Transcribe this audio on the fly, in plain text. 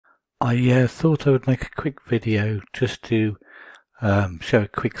I thought I would make a quick video just to show a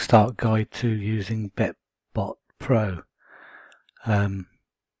quick start guide to using BBP Pro.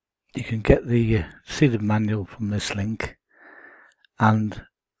 You can get the see the manual from this link and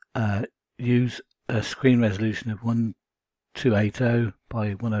use a screen resolution of 1280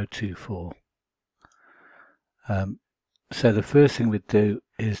 by 1024. So the first thing we'd do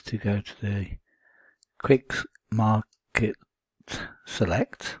is to go to the quick market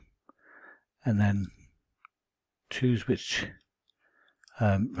select and then choose which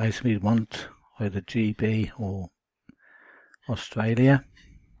race we want, either GB or Australia.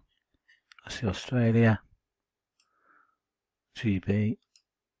 I see Australia, GB,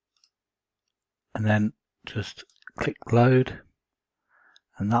 and then just click load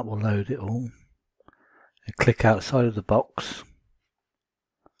and that will load it all. And click outside of the box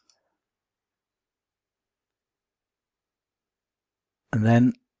and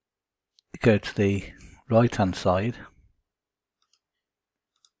then go to the right hand side.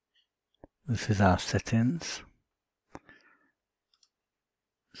 This is our settings.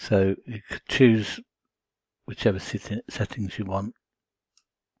 So you could choose whichever settings you want.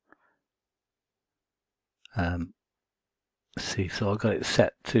 See, so I got it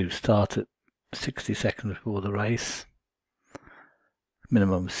set to start at 60 seconds before the race.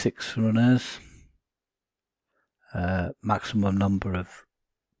 Minimum 6 runners. Maximum number of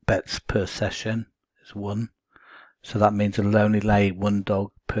bets per session is 1. So that means it'll only lay 1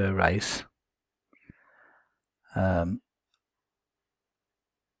 dog per race. The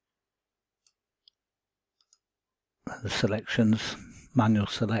selections, manual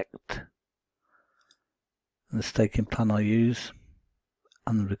select, and the staking plan I use,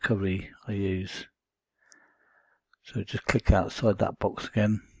 and the recovery I use. So just click outside that box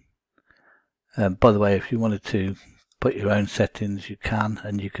again. By the way, if you wanted to put your own settings, you can,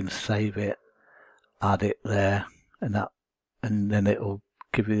 and you can save it, add it there, and then it will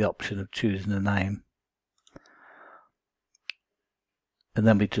give you the option of choosing a name. And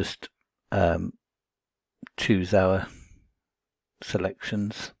then we just choose our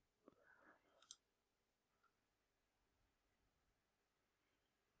selections.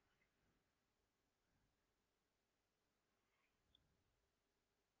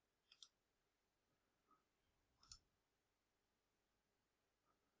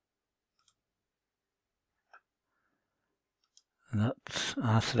 And that's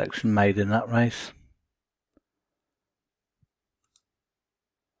our selection made in that race.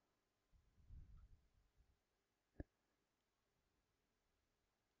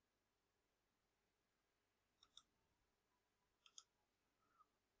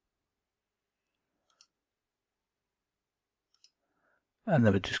 And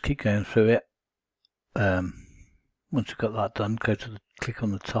then we just keep going through it. Once you've got that done, click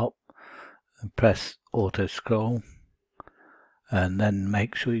on the top and press auto scroll, and then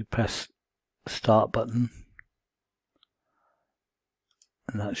make sure you press the start button,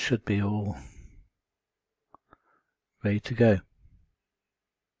 and that should be all ready to go.